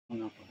Up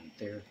right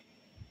there.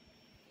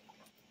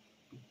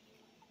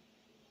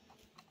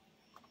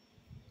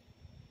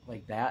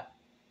 Like that?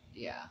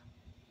 Yeah.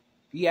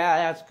 Yeah,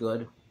 that's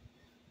good.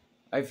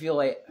 I feel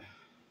like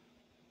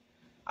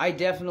I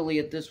definitely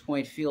at this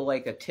point feel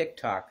like a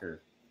TikToker.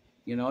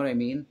 You know what I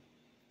mean?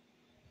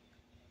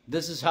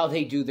 This is how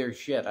they do their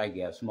shit, I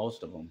guess,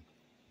 most of them.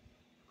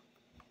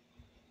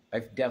 I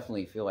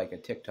definitely feel like a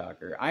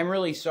TikToker. I'm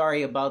really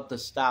sorry about the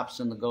stops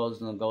and the goes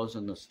and the goes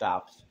and the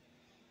stops.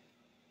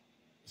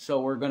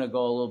 So we're going to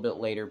go a little bit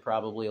later,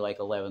 probably like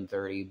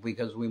 11:30,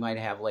 because we might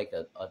have like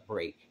a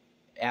break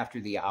after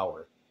the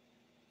hour.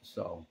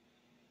 So,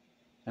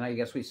 and I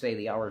guess we say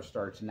the hour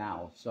starts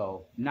now.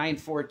 So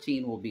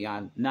 9:14 will be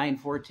on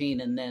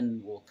 9:14, and then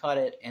we'll cut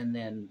it, and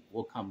then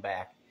we'll come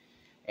back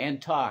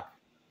and talk.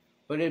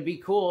 But it'd be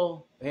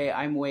cool. Hey,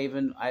 I'm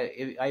waving.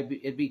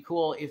 It'd be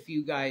cool if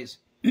you guys,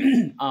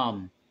 it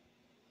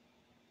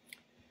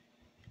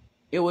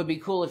would be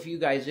cool if you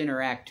guys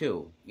interact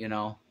too, you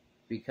know,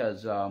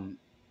 because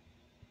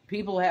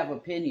people have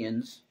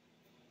opinions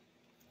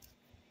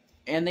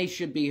and they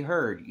should be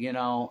heard, you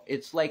know.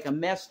 It's like a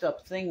messed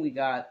up thing we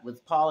got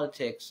with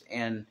politics,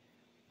 and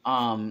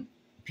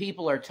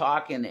people are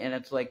talking and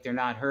it's like they're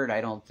not heard, I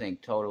don't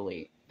think,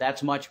 totally.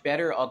 That's much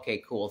better?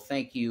 Okay, cool.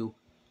 Thank you.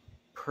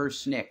 Per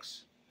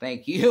Snicks.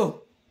 Thank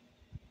you.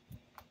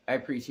 I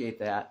appreciate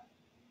that.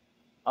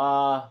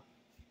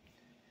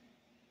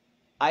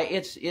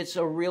 It's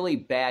a really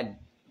bad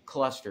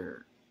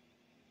cluster.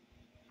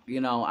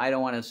 You know, I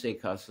don't want to say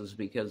cusses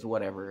because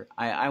whatever.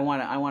 I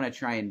want to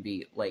try and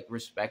be like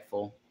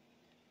respectful.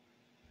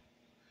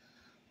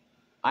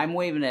 I'm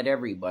waving at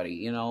everybody,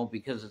 you know,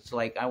 because it's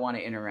like I want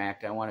to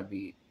interact. I want to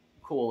be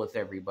cool with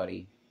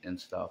everybody and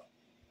stuff.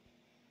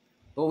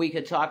 But we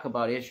could talk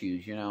about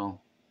issues, you know.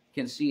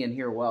 Can see and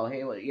hear well.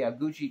 Hey, yeah,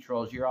 Gucci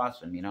Trolls, you're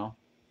awesome, you know.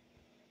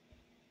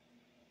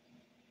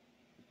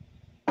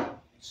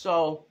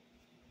 So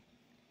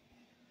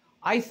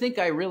I think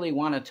I really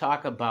want to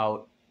talk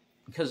about,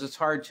 because it's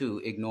hard to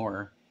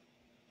ignore.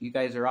 You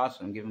guys are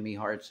awesome, giving me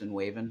hearts and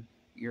waving.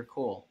 You're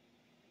cool.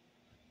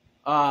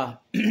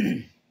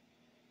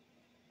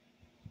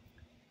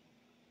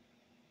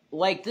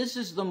 Like, this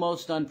is the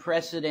most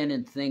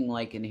unprecedented thing,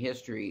 like, in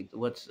history,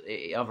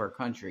 of our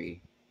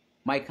country.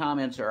 My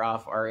comments are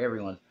off, are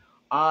everyone's.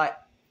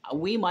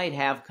 We might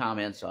have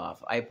comments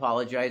off. I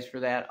apologize for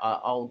that.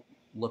 I'll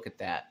look at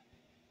that,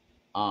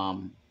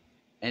 and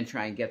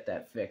try and get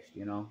that fixed,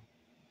 you know.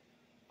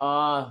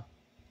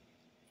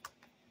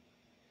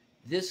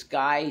 This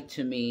guy,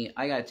 to me,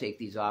 I gotta take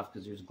these off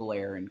because there's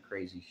glare and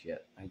crazy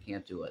shit. I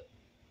can't do it.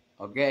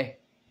 Okay?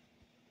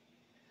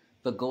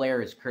 The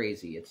glare is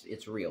crazy.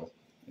 It's real.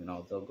 You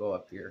know, they'll go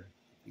up here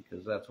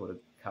because that's what a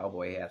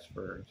cowboy has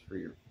for. It's for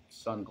your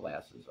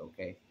sunglasses,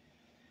 okay?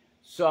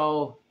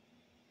 So,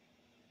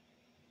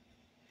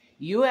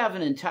 you have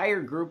an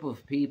entire group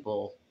of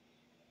people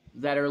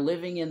that are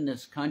living in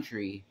this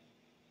country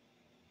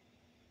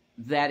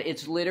that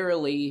it's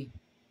literally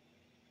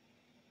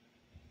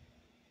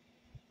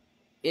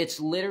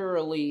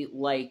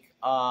like,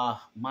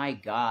 my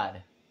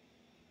God.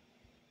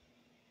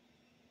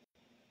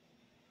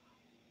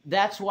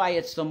 That's why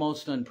it's the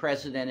most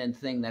unprecedented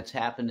thing that's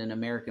happened in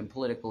American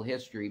political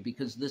history,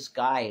 because this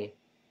guy,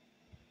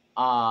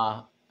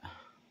 how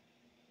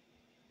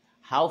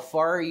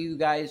far are you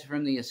guys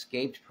from the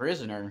escaped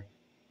prisoner?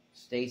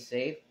 Stay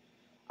safe.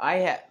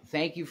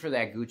 Thank you for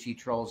that, Gucci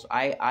Trolls.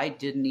 I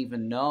didn't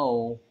even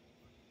know.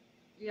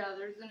 Yeah,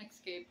 there's an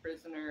escaped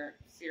prisoner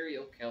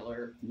serial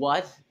killer.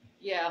 What?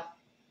 Yeah.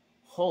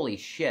 Holy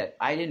shit,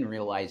 I didn't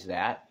realize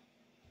that.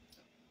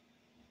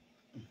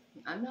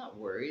 I'm not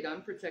worried.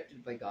 I'm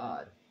protected by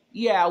God.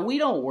 Yeah, we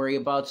don't worry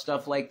about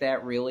stuff like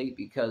that, really,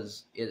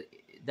 because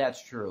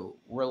that's true.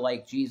 We're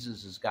like,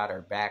 Jesus has got our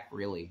back,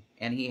 really.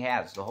 And he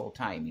has the whole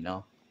time, you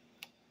know.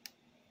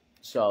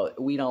 So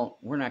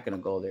we're not going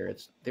to go there.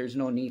 There's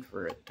no need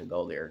for it to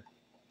go there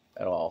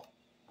at all,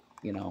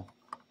 you know.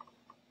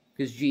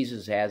 Because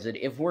Jesus has it.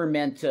 If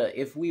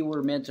we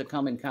were meant to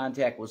come in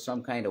contact with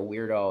some kind of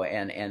weirdo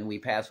and we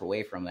pass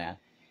away from that,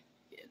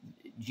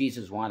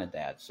 Jesus wanted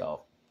that,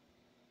 so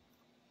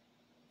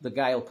the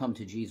guy will come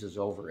to Jesus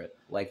over it.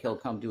 Like, he'll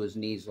come to his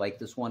knees. Like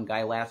this one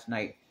guy last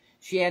night.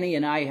 Shanny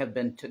and I have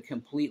been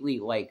completely,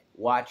 like,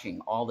 watching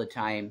all the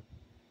time.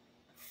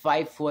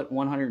 5 foot,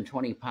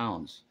 120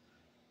 pounds.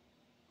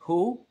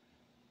 Who?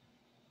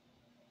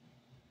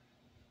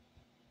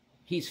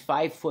 He's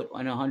 5 foot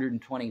and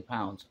 120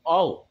 pounds.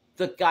 Oh,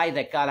 the guy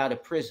that got out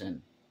of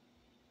prison.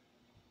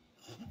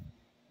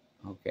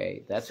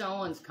 Okay, that's...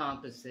 Someone's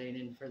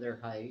compensating for their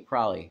height.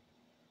 Probably.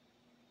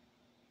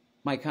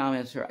 My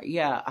comments are...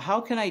 Yeah,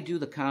 how can I do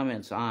the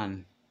comments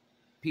on?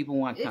 People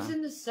want comments. It's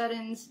in the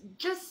settings.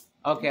 Just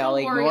okay, don't I'll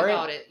worry ignore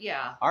about it.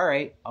 Yeah. All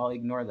right, I'll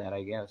ignore that,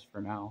 I guess,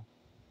 for now.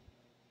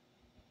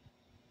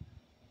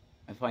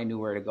 If I knew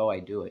where to go,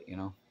 I'd do it, you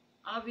know?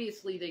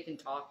 Obviously, they can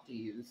talk to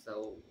you,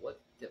 so what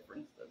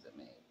difference does it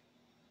make?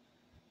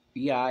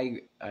 Yeah,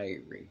 I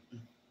agree.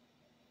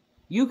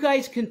 You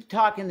guys can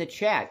talk in the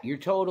chat. You're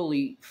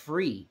totally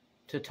free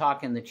to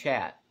talk in the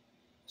chat.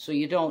 So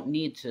you don't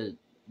need to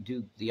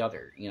do the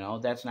other, you know,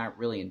 that's not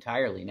really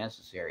entirely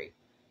necessary.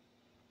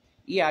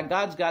 Yeah,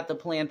 God's got the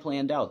plan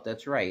planned out.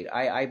 That's right.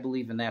 I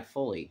believe in that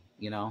fully,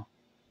 you know.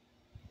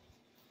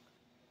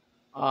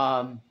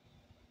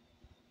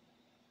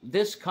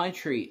 This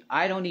country,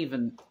 I don't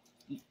even,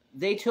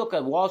 they took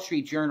a Wall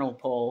Street Journal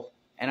poll,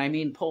 and I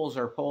mean polls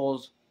are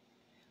polls,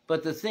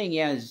 but the thing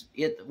is,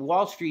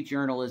 Wall Street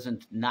Journal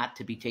isn't not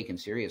to be taken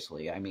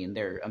seriously. I mean,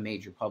 they're a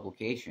major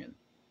publication.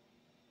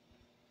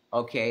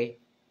 Okay?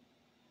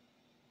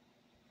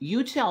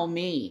 You tell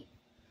me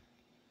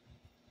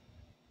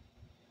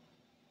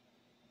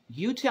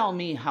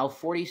how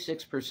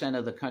 46%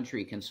 of the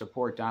country can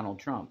support Donald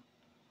Trump.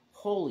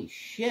 Holy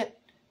shit.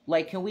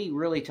 Like, can we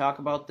really talk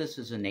about this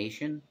as a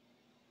nation?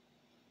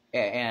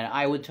 And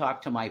I would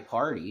talk to my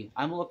party.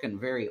 I'm looking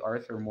very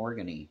Arthur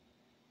Morgan-y.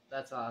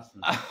 That's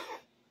awesome.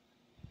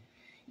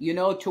 You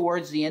know,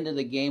 towards the end of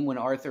the game, when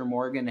Arthur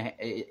Morgan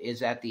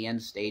is at the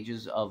end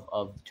stages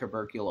of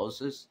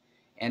tuberculosis,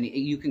 and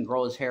you can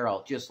grow his hair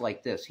out just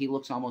like this. He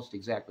looks almost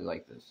exactly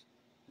like this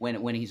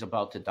when he's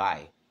about to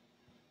die.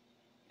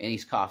 And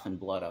he's coughing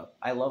blood up.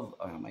 I love,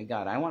 oh my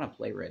God, I want to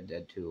play Red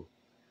Dead 2,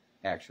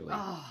 actually.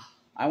 Oh,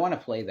 I want to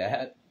play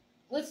that.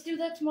 let's do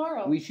that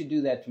tomorrow. We should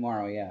do that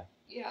tomorrow, yeah.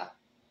 Yeah.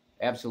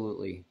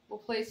 Absolutely. We'll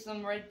play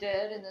some Red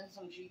Dead and then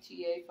some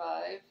GTA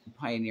 5.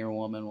 Pioneer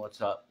Woman,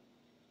 what's up?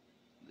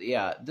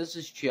 Yeah, this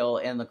is chill,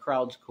 and the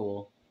crowd's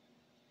cool.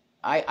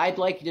 I'd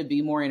like you to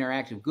be more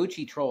interactive.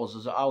 Gucci Trolls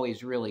is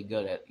always really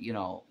good at, you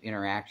know,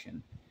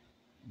 interaction.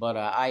 But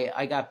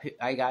I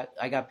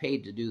got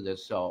paid to do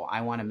this, so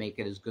I want to make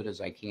it as good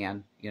as I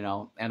can, you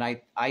know. And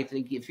I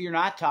think if you're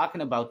not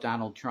talking about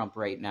Donald Trump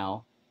right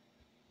now,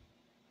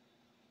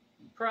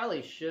 You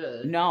probably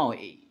should. no,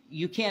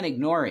 you can't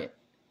ignore it.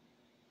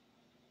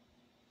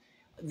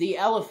 The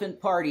Elephant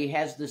Party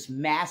has this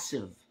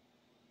massive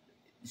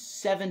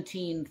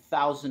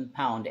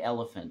 17,000-pound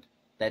elephant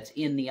that's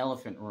in the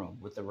elephant room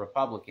with the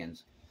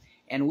Republicans,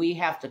 and we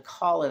have to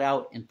call it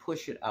out and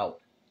push it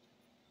out.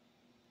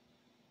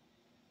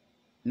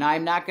 Now,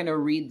 I'm not going to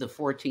read the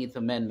 14th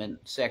Amendment,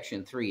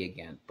 Section 3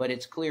 again, but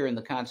it's clear in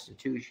the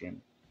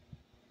Constitution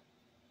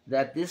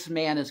that this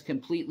man is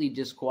completely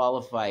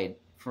disqualified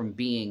from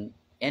being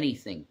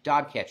anything.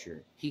 Dog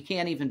catcher. He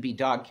can't even be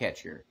dog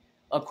catcher,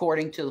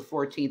 according to the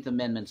 14th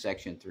Amendment,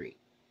 Section 3.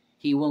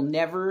 He will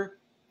never,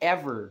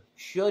 ever,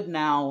 should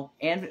now,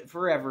 and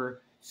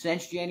forever,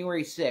 since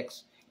January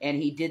 6th,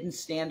 and he didn't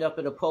stand up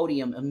at a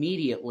podium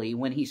immediately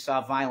when he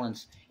saw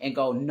violence and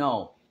go,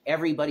 no,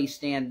 everybody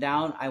stand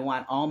down. I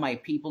want all my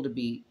people to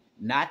be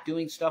not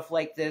doing stuff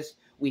like this.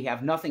 We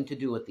have nothing to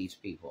do with these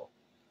people.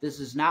 This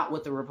is not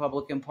what the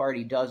Republican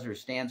Party does or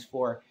stands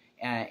for,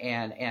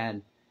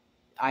 and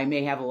I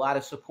may have a lot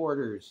of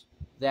supporters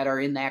that are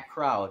in that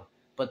crowd,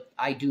 but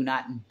I do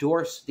not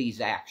endorse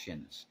these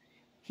actions.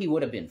 He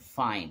would have been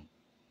fine.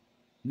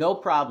 No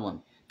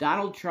problem.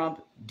 Donald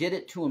Trump did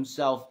it to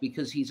himself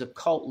because he's a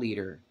cult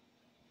leader.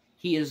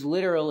 He is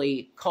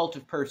literally cult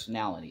of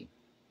personality,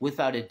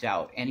 without a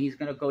doubt. And he's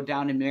going to go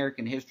down in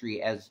American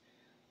history as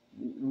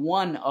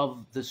one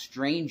of the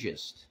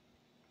strangest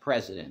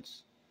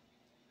presidents.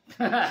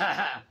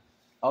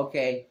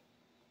 Okay.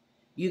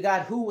 You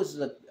got, who was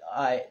the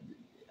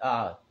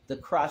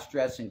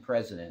cross-dressing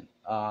president?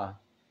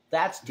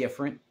 That's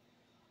different.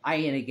 I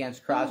ain't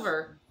against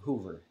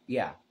Hoover.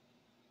 Yeah.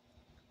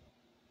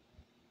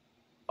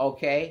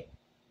 Okay.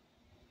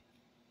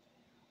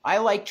 I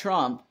like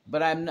Trump,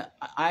 but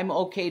I'm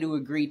okay to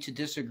agree to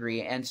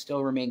disagree and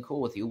still remain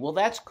cool with you. Well,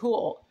 that's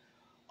cool.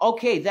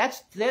 Okay,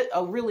 that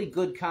a really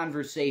good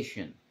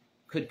conversation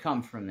could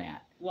come from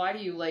that. Why do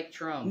you like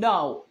Trump?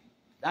 No,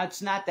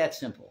 that's not that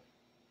simple.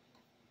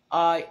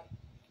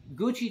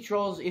 Gucci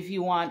Trolls, if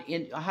you want,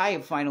 hi,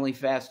 Finally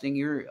Fasting,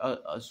 you're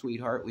a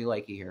sweetheart. We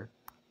like you here.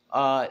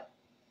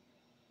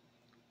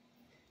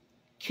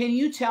 Can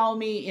you tell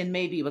me in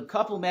maybe a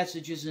couple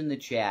messages in the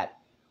chat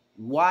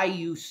why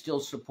you still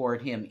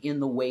support him in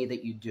the way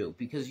that you do?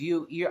 Because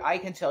I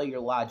can tell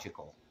you're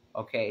logical,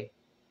 okay?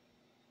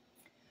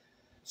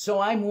 So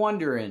I'm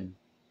wondering,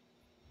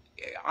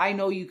 I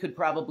know you could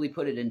probably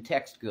put it in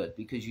text good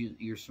because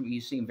you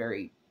seem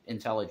very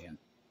intelligent.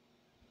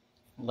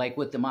 Like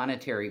with the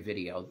monetary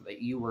video,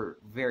 you were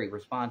very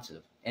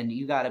responsive, and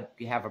you got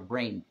to have a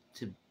brain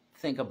to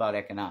think about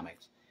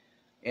economics.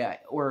 Yeah,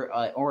 or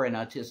an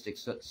autistic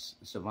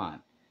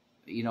savant.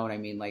 You know what I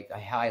mean? Like a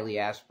highly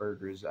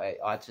Asperger's,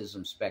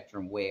 autism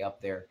spectrum way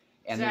up there.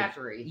 And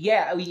Zachary.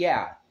 Yeah.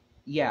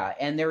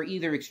 And they're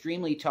either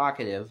extremely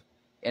talkative,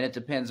 and it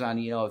depends on,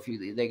 you know,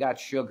 if they got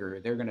sugar,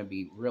 they're going to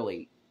be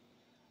really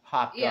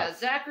hopped up. Yeah,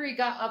 Zachary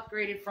got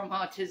upgraded from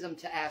autism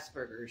to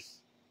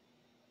Asperger's.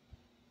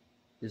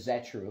 Is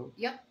that true?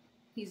 Yep,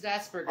 he's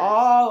Asperger's.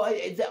 Oh,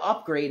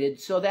 upgraded.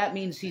 So that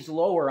means he's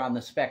lower on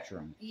the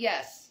spectrum.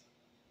 Yes.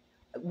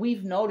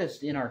 We've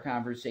noticed in our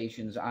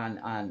conversations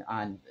on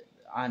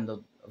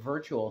the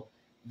virtual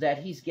that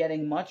he's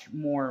getting much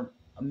more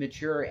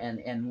mature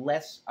and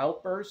less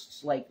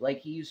outbursts. Like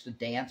he used to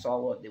dance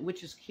all over,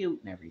 which is cute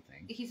and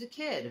everything. He's a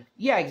kid.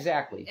 Yeah,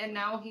 exactly. And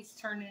now he's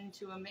turned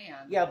into a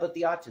man. Yeah, but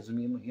the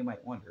autism, you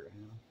might wonder.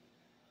 You know?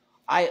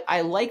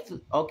 I like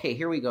the, okay,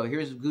 here we go.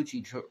 Here's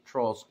Gucci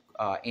Troll's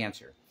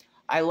answer.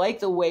 I like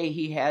the way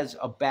he has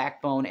a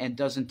backbone and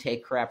doesn't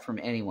take crap from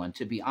anyone.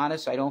 To be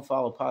honest, I don't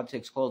follow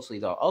politics closely,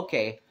 though.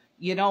 Okay,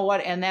 you know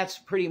what? And that's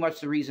pretty much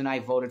the reason I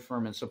voted for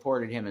him and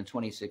supported him in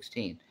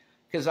 2016.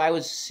 Because I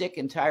was sick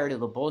and tired of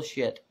the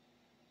bullshit.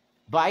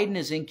 Biden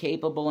is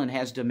incapable and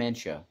has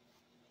dementia.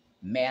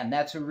 Man,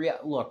 that's a real...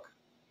 Look.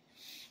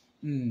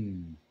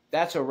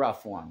 That's a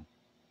rough one.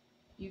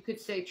 You could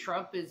say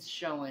Trump is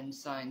showing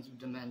signs of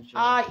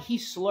dementia. He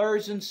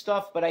slurs and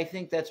stuff, but I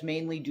think that's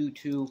mainly due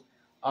to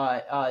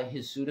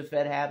his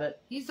Sudafed habit.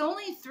 He's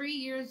only 3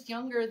 years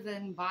younger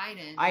than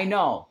Biden. I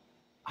know.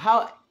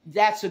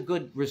 That's a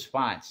good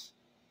response.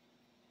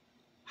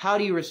 How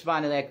do you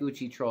respond to that,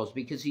 Gucci Trolls?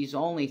 Because he's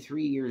only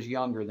 3 years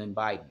younger than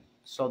Biden.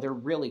 So they're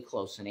really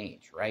close in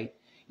age, right?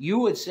 You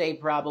would say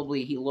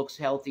probably he looks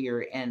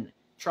healthier and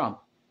Trump,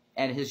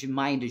 and his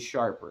mind is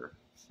sharper.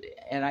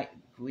 And I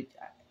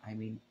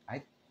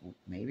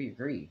maybe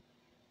agree.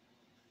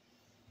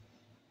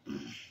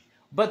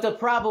 But the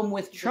problem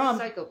with Trump,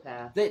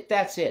 psychopath.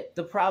 That's it.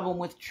 The problem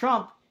with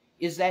Trump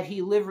is that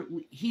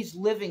he's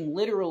living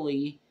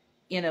literally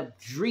in a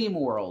dream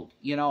world.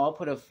 You know, I'll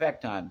put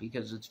effect on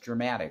because it's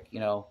dramatic. You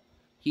know,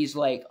 he's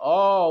like,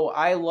 oh,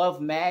 I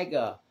love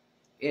MAGA.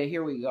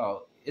 Here we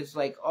go. It's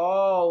like,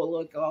 oh,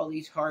 look, all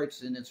these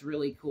hearts, and it's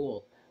really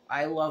cool.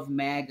 I love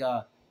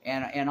MAGA,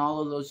 and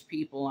all of those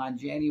people on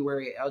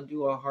January, I'll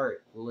do a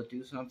heart. Will it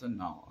do something?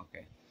 No.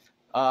 Okay.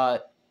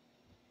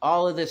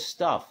 All of this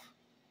stuff.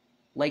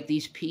 Like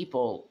these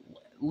people,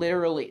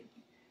 literally,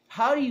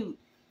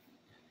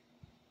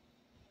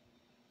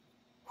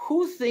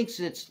 who thinks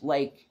it's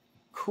like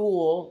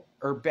cool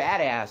or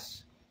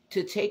badass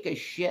to take a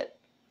shit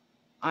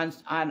on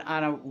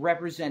a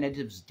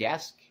representative's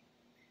desk?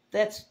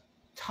 That's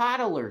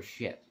toddler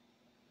shit.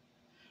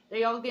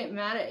 They all get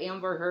mad at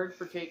Amber Heard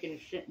for taking a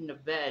shit in the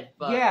bed,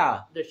 but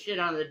yeah, the shit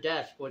on the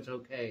desk was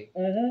okay.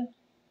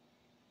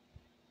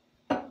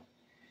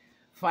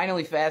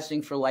 Finally,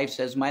 Fasting for Life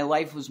says, my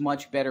life was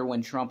much better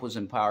when Trump was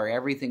in power.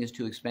 Everything is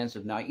too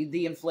expensive now.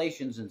 The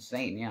inflation's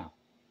insane, yeah.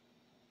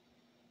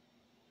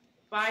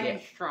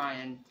 Biden's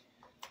trying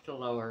to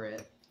lower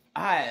it.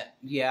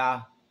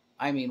 Yeah.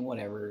 I mean,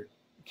 whatever.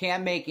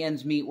 Can't make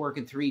ends meet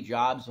working 3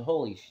 jobs.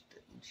 Holy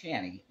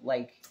Shanny.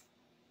 Like,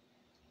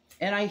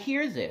 and I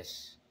hear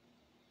this.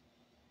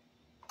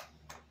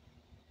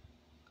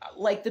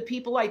 Like the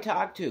people I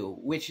talk to,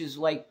 which is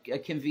like a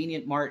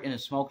convenient mart and a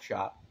smoke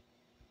shop,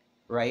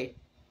 right?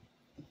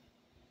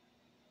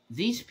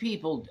 These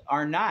people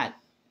are not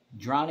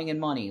drowning in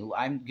money.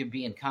 I'm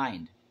being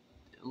kind.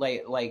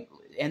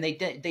 And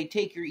they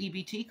take your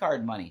EBT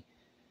card money.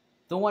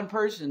 The one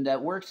person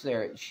that works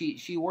there,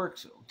 she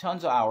works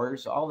tons of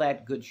hours, all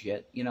that good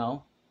shit, you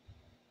know.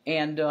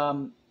 And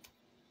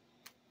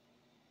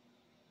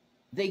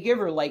they give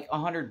her like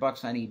 $100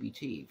 on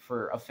EBT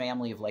for a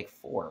family of like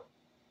 4.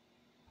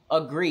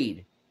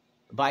 Agreed.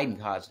 Biden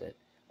caused it.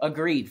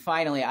 Agreed.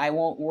 Finally, I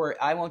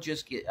won't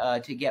just get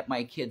to get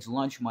my kids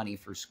lunch money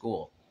for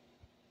school.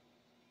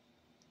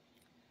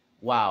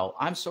 Wow,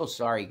 I'm so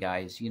sorry,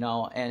 guys. You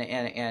know,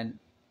 and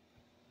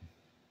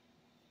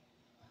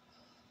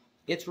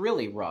it's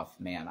really rough,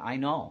 man. I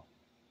know.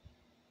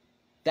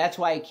 That's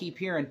why I keep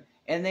hearing.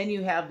 And then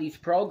you have these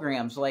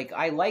programs like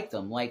I like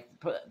them, like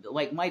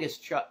Midas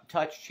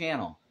Touch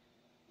Channel.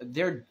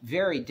 They're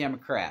very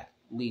Democrat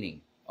leaning.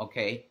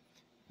 Okay.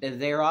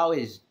 They're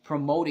always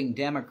promoting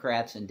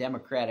Democrats and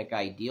democratic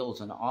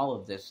ideals and all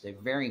of this. They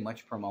very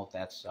much promote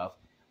that stuff.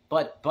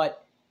 But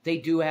they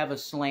do have a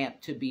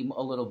slant to be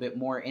a little bit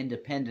more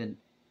independent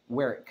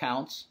where it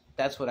counts.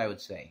 That's what I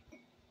would say.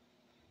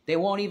 They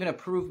won't even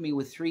approve me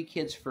with 3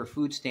 kids for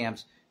food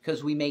stamps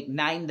because we make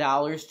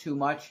 $9 too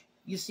much.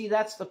 You see,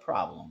 that's the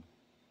problem.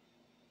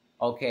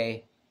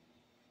 Okay?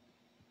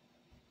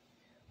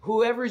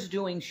 Whoever's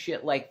doing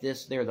shit like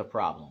this, they're the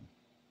problem.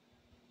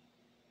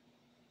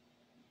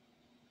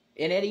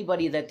 And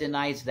anybody that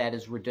denies that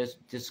is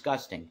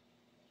disgusting.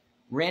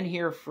 Rent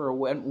here for a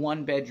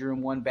 1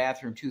 bedroom, 1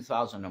 bathroom,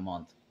 $2,000 a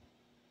month.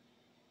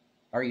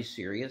 Are you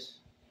serious?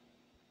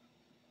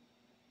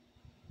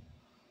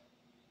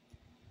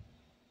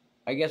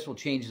 I guess we'll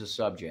change the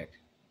subject.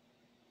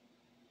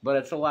 But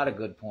it's a lot of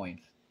good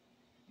points,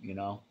 you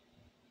know.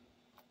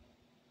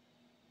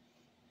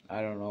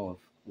 I don't know if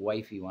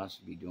wifey wants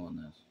to be doing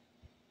this.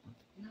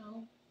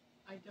 No,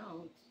 I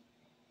don't.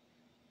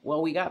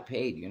 Well, we got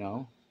paid, you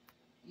know.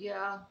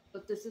 Yeah,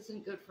 but this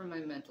isn't good for my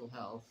mental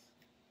health.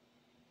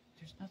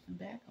 There's nothing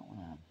bad going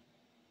on.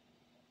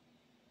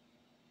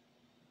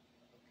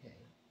 Okay.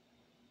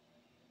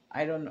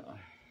 I don't know.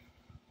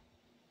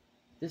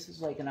 This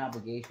is like an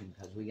obligation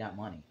because we got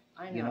money.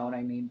 I know. You know what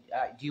I mean?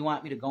 Do you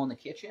want me to go in the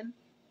kitchen?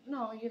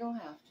 No, you don't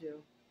have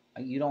to.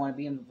 You don't want to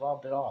be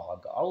involved at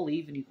all. I'll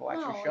leave and you can watch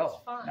your show. No, it's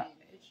fine. No.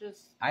 It's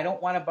just... I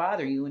don't want to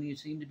bother you and you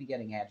seem to be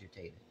getting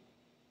agitated.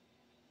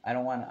 I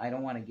don't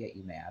want to get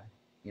you mad.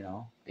 You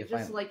know, I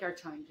just like our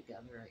time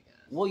together, I guess.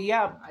 Well,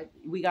 yeah,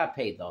 we got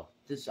paid though.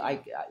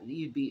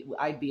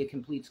 I'd be a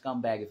complete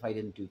scumbag if I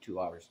didn't do 2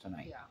 hours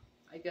tonight. Yeah,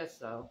 I guess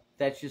so.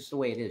 That's just the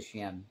way it is,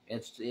 Shan.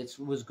 It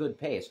was good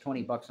pay. It's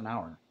 $20 an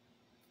hour.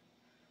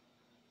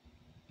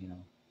 You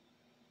know.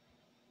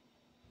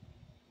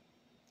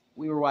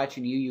 We were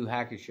watching Yu Yu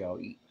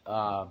Hakusho.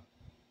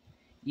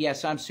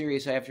 Yes, I'm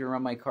serious. I have to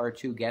run my car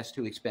too. Gas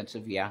too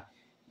expensive. Yeah,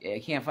 I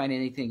can't find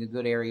anything a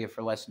good area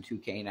for less than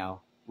 $2K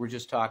now. We're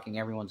just talking.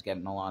 Everyone's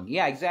getting along.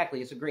 Yeah,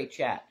 exactly. It's a great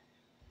chat.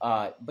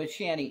 But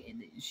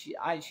Shanny,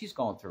 she's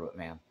going through it,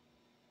 man.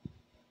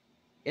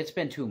 It's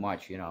been too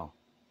much, you know.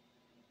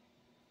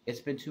 It's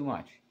been too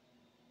much.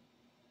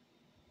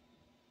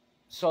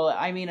 So,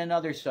 I mean,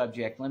 another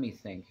subject. Let me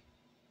think.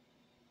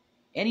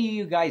 Any of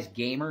you guys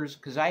gamers?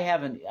 Because I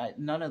haven't,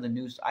 none of the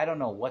news, I don't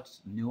know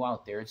what's new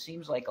out there. It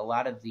seems like a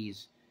lot of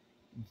these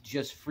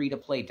just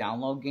free-to-play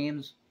download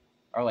games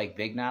are, like,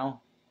 big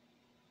now.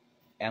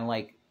 And,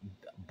 like,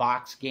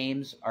 box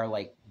games are,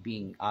 like,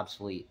 being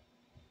obsolete.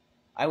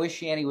 I wish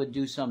Shanny would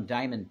do some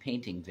diamond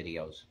painting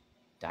videos.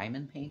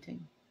 Diamond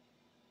painting?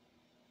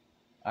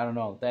 I don't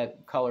know.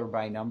 That color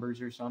by numbers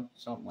or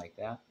something like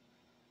that.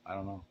 I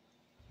don't know.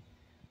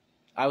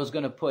 I was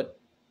gonna put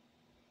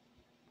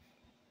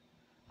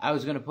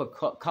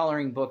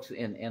coloring books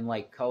and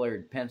like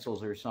colored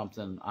pencils or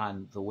something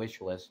on the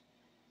wish list.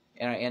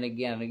 And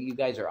again, you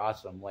guys are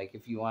awesome. Like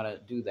if you want to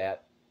do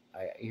that,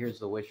 here's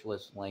the wish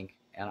list link.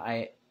 And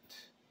I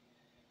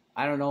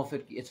don't know if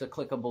it's a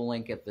clickable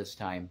link at this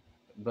time,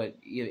 but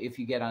if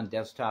you get on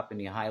desktop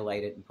and you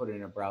highlight it and put it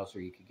in a browser,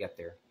 you could get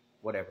there.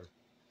 Whatever.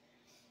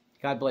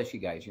 God bless you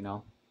guys, you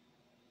know.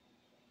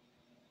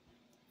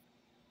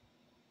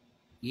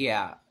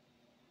 Yeah.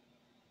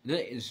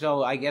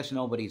 So I guess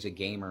nobody's a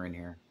gamer in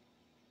here.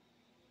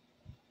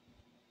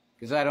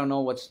 Because I don't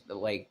know what's,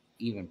 like,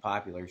 even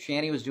popular.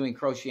 Shanny was doing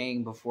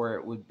crocheting before.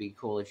 It would be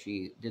cool if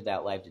she did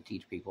that live to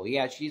teach people.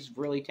 Yeah, she's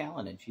really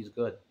talented. She's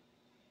good,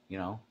 you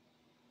know.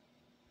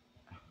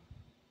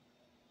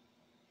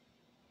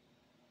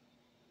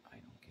 I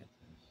don't get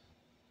this.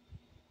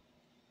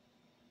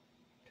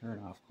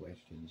 Turn off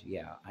questions.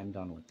 Yeah, I'm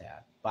done with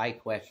that. Bye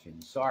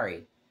questions.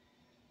 Sorry.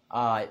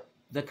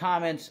 The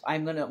comments,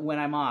 when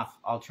I'm off,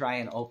 I'll try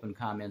and open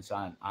comments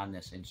on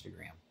this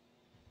Instagram.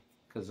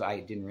 Because I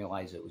didn't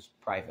realize it was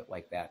private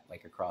like that,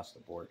 like across the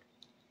board.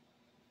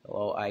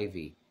 Hello,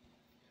 Ivy.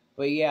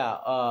 But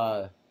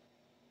yeah,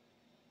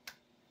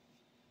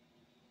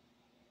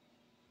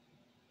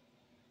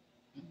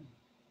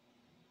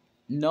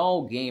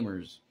 no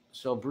gamers.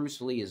 So Bruce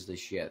Lee is the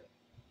shit.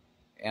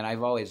 And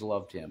I've always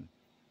loved him.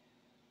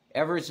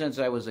 Ever since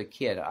I was a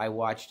kid, I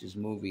watched his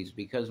movies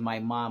because my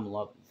mom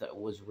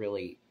was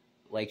really,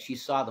 like, she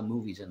saw the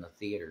movies in the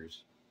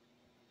theaters.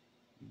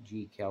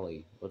 G.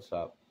 Kelly, what's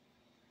up?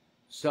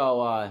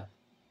 So,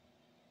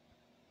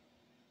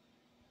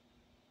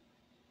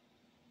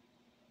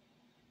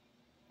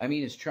 I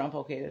mean, is Trump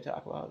okay to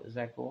talk about? Is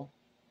that cool?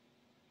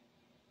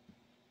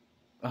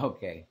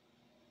 Okay.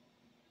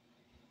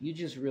 You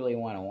just really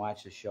want to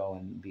watch the show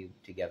and be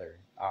together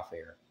off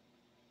air.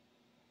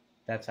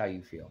 That's how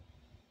you feel.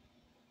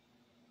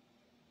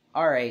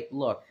 All right,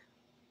 look.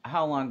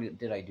 How long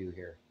did I do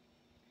here?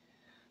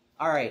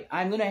 All right,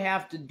 I'm going to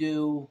have to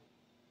do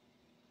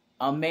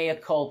a mea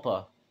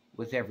culpa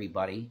with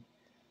everybody.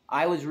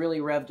 I was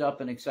really revved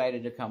up and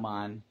excited to come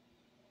on.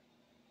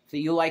 So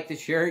you like the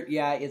shirt?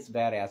 Yeah, it's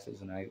badass,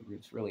 isn't it?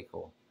 It's really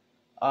cool.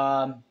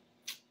 We're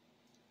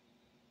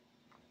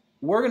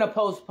going to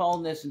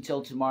postpone this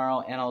until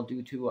tomorrow, and I'll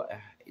do two,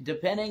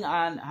 depending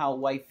on how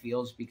wife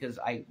feels, because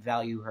I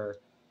value her.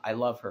 I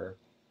love her.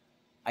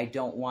 I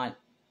don't want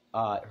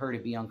her to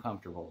be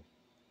uncomfortable.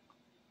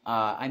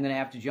 I'm going to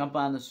have to jump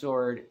on the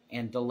sword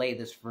and delay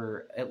this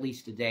for at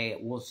least a day.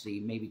 We'll see.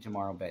 Maybe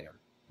tomorrow better.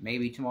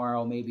 Maybe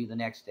tomorrow, maybe the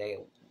next day.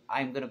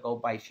 I'm going to go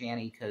by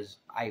Shanny because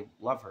I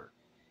love her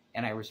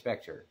and I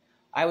respect her.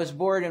 I was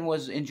bored and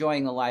was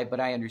enjoying the live, but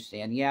I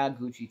understand. Yeah,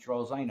 Gucci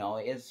trolls, I know.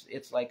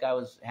 It's like I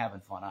was having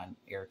fun on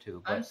air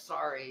too. But I'm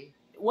sorry.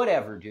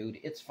 Whatever, dude.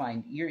 It's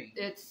fine.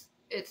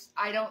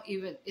 I don't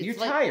even. You're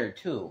tired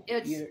too.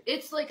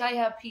 It's like I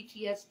have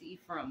PTSD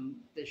from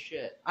this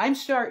shit. I'm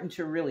starting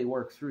to really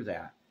work through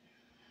that.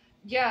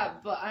 Yeah,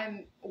 but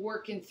I'm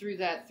working through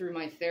that through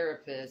my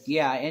therapist.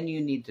 Yeah, and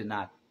you need to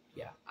not.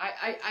 Yeah.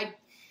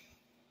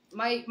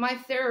 My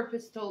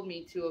therapist told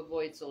me to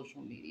avoid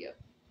social media.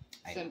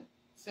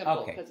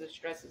 Simple, because it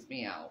stresses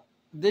me out.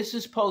 This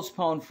is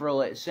Postpone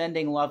for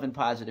sending love and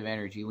positive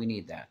energy. We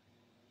need that.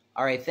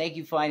 All right, thank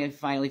you,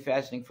 finally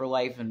fasting for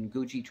life, and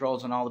Gucci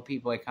trolls and all the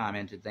people that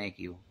commented. Thank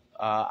you.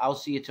 I'll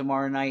see you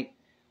tomorrow night.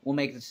 We'll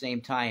make it the same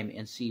time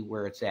and see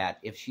where it's at.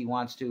 If she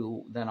wants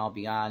to, then I'll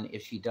be on.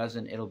 If she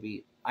doesn't, it'll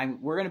be.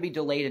 We're going to be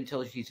delayed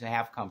until she's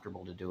half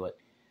comfortable to do it,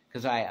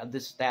 because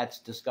that's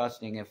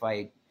disgusting. And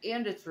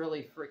it's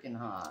really freaking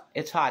hot.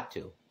 It's hot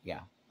too. Yeah.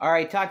 All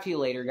right. Talk to you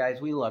later,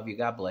 guys. We love you.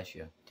 God bless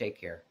you. Take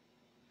care.